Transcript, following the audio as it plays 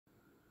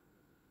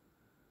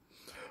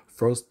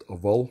First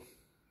of all,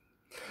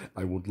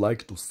 I would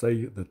like to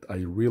say that I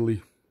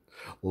really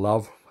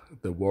love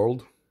the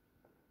world,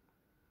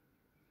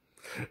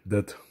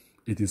 that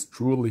it is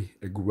truly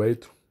a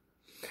great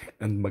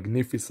and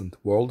magnificent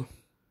world,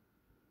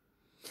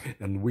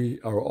 and we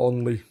are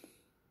only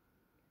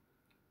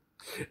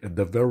at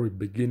the very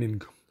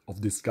beginning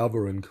of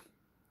discovering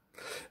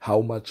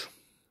how much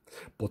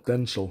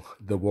potential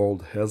the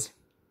world has.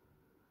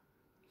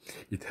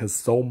 It has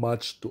so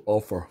much to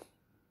offer,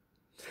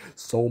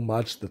 so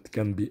much that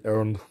can be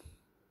earned,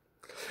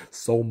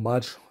 so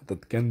much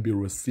that can be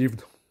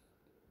received,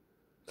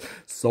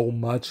 so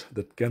much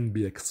that can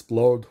be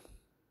explored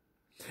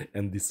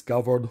and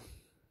discovered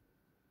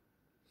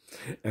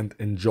and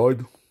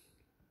enjoyed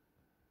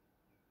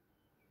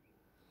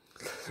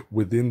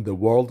within the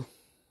world.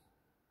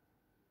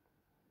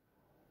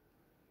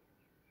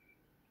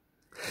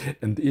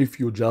 And if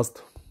you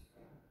just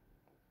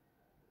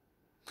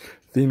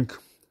think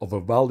of a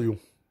value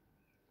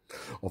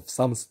of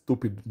some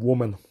stupid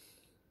woman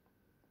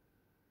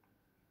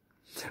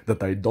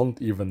that I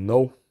don't even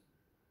know,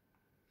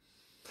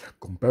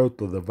 compared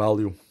to the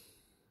value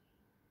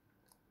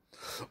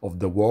of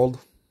the world,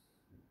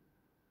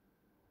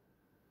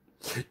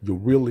 you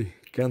really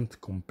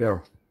can't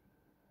compare,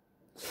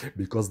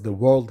 because the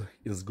world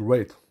is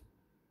great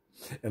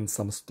and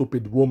some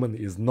stupid woman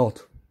is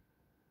not.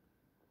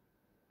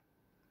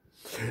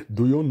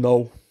 Do you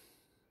know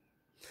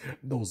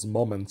those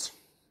moments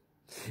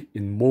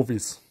in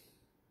movies,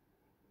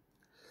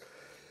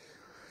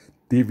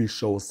 TV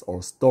shows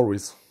or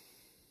stories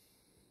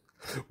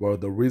where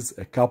there is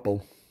a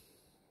couple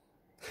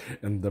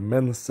and the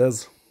man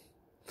says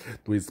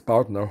to his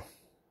partner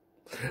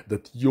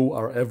that you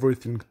are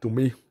everything to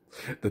me,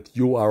 that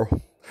you are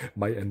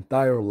my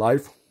entire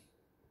life?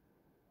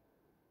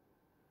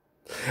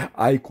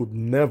 I could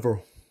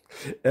never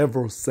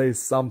ever say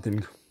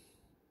something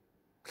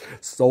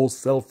so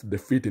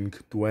self-defeating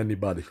to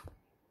anybody.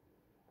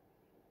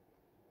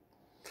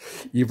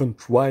 Even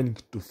trying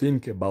to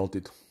think about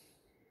it,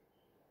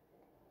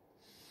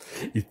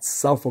 it's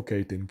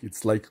suffocating.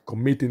 It's like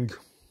committing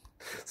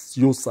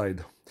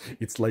suicide.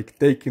 It's like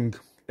taking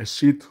a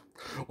shit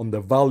on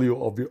the value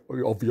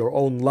of your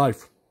own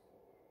life.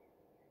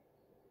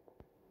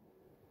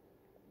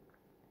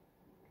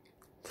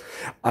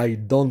 I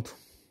don't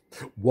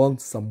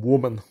want some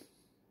woman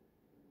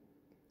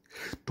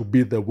to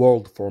be the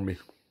world for me.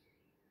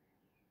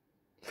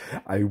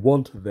 I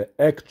want the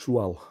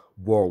actual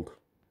world.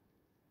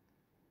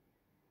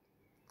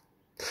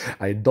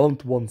 I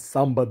don't want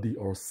somebody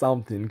or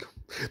something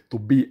to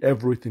be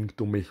everything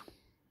to me.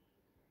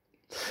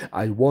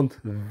 I want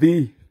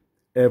the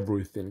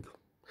everything,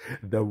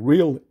 the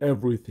real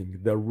everything,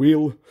 the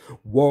real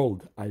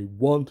world. I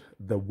want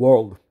the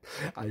world.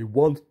 I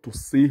want to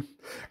see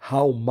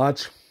how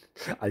much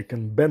I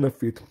can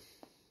benefit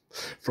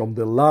from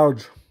the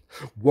large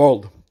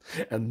world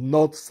and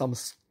not some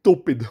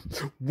stupid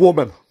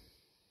woman.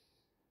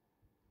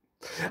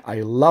 I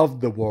love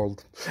the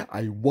world.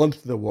 I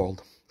want the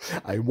world.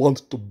 I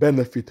want to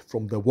benefit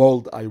from the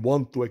world. I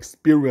want to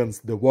experience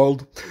the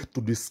world,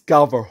 to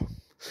discover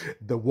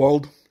the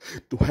world,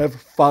 to have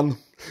fun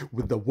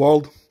with the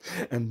world,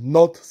 and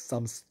not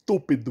some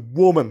stupid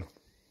woman.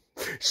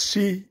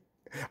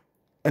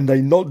 And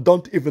I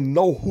don't even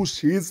know who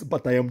she is,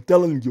 but I am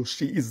telling you,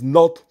 she is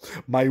not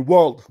my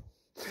world.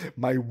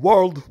 My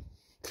world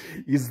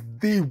is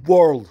the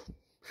world,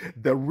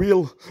 the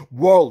real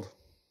world,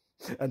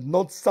 and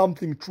not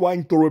something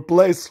trying to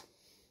replace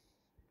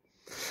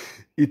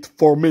it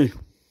for me.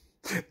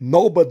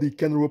 Nobody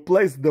can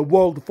replace the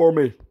world for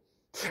me.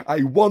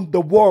 I want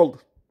the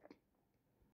world.